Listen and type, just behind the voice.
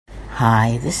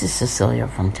Hi, this is Cecilia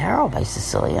from Tarot by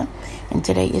Cecilia, and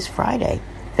today is Friday,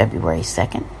 February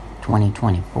 2nd,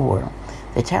 2024.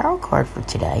 The tarot card for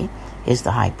today is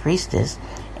the High Priestess,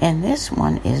 and this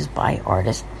one is by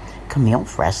artist Camille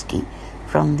Freschi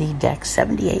from the deck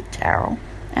 78 Tarot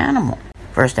Animal.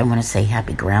 First, I want to say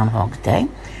Happy Groundhog's Day.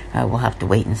 We'll have to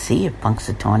wait and see if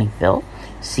Punxsutawney Phil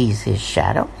sees his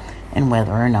shadow and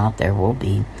whether or not there will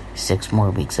be 6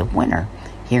 more weeks of winter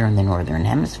here in the Northern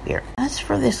Hemisphere. As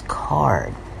for this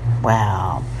card,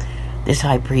 wow, this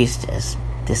High Priestess,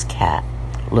 this cat,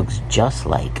 looks just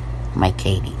like my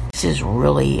Katie. This is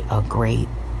really a great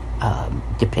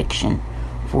depiction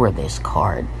for this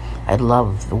card. I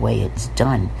love the way it's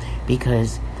done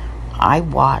because I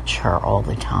watch her all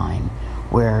the time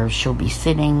where she'll be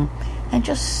sitting and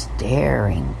just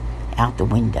staring out the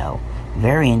window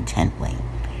very intently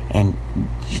and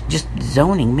just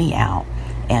zoning me out,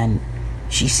 and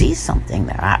she sees something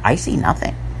that I see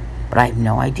nothing, but I have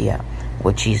no idea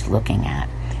what she's looking at.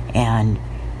 And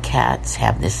cats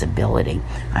have this ability,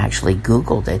 I actually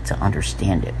Googled it to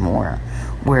understand it more,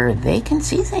 where they can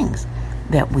see things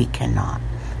that we cannot,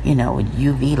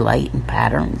 UV light and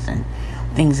patterns and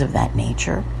things of that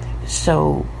nature.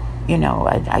 So,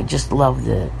 I just love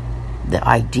the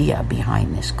idea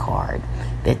behind this card,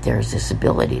 that there's this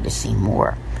ability to see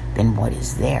more than what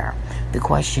is there. The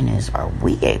question is, are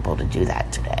we able to do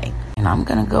that today? And I'm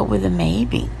going to go with a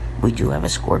maybe. We do have a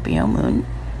Scorpio moon,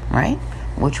 right?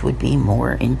 Which would be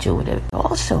more intuitive. We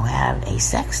also have a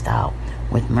sextile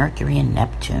with Mercury and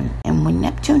Neptune. And when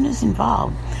Neptune is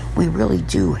involved, we really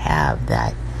do have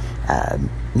that,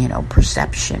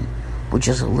 perception, which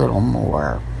is a little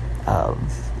more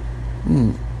of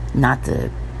not the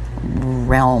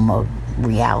realm of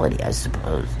reality, I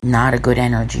suppose. Not a good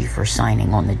energy for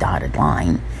signing on the dotted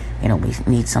line. We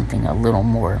need something a little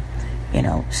more,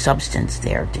 substance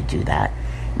there to do that.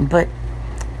 But,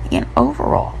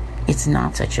 overall, it's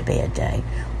not such a bad day.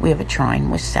 We have a trine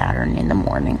with Saturn in the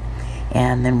morning,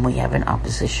 and then we have an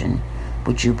opposition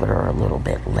with Jupiter a little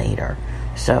bit later.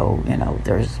 So,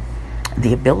 there's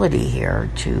the ability here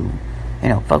to,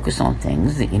 focus on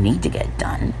things that you need to get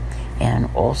done, and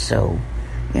also,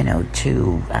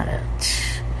 to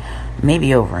maybe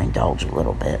overindulge a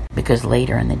little bit, because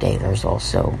later in the day there's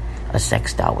also a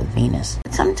sextile with Venus.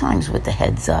 But sometimes with the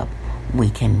heads up, we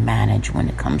can manage when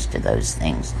it comes to those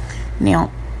things.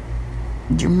 Now,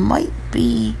 you might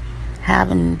be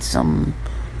having some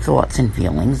thoughts and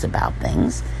feelings about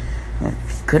things. It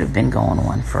could have been going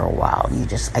on for a while, and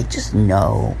I just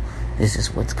know this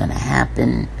is what's going to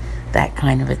happen, that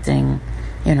kind of a thing.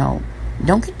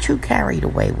 Don't get too carried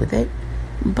away with it,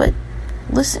 but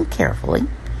listen carefully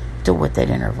to what that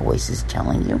inner voice is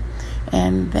telling you,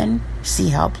 and then see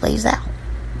how it plays out,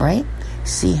 right?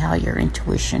 See how your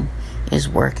intuition is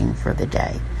working for the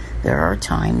day. There are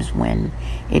times when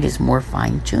it is more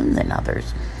fine-tuned than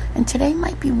others, and today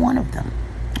might be one of them.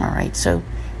 All right, so,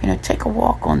 take a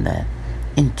walk on the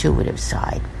intuitive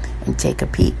side and take a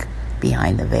peek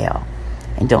behind the veil,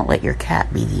 and don't let your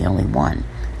cat be the only one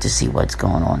to see what's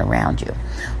going on around you.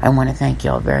 I want to thank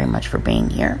you all very much for being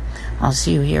here. I'll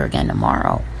see you here again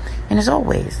tomorrow. And as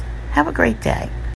always, have a great day.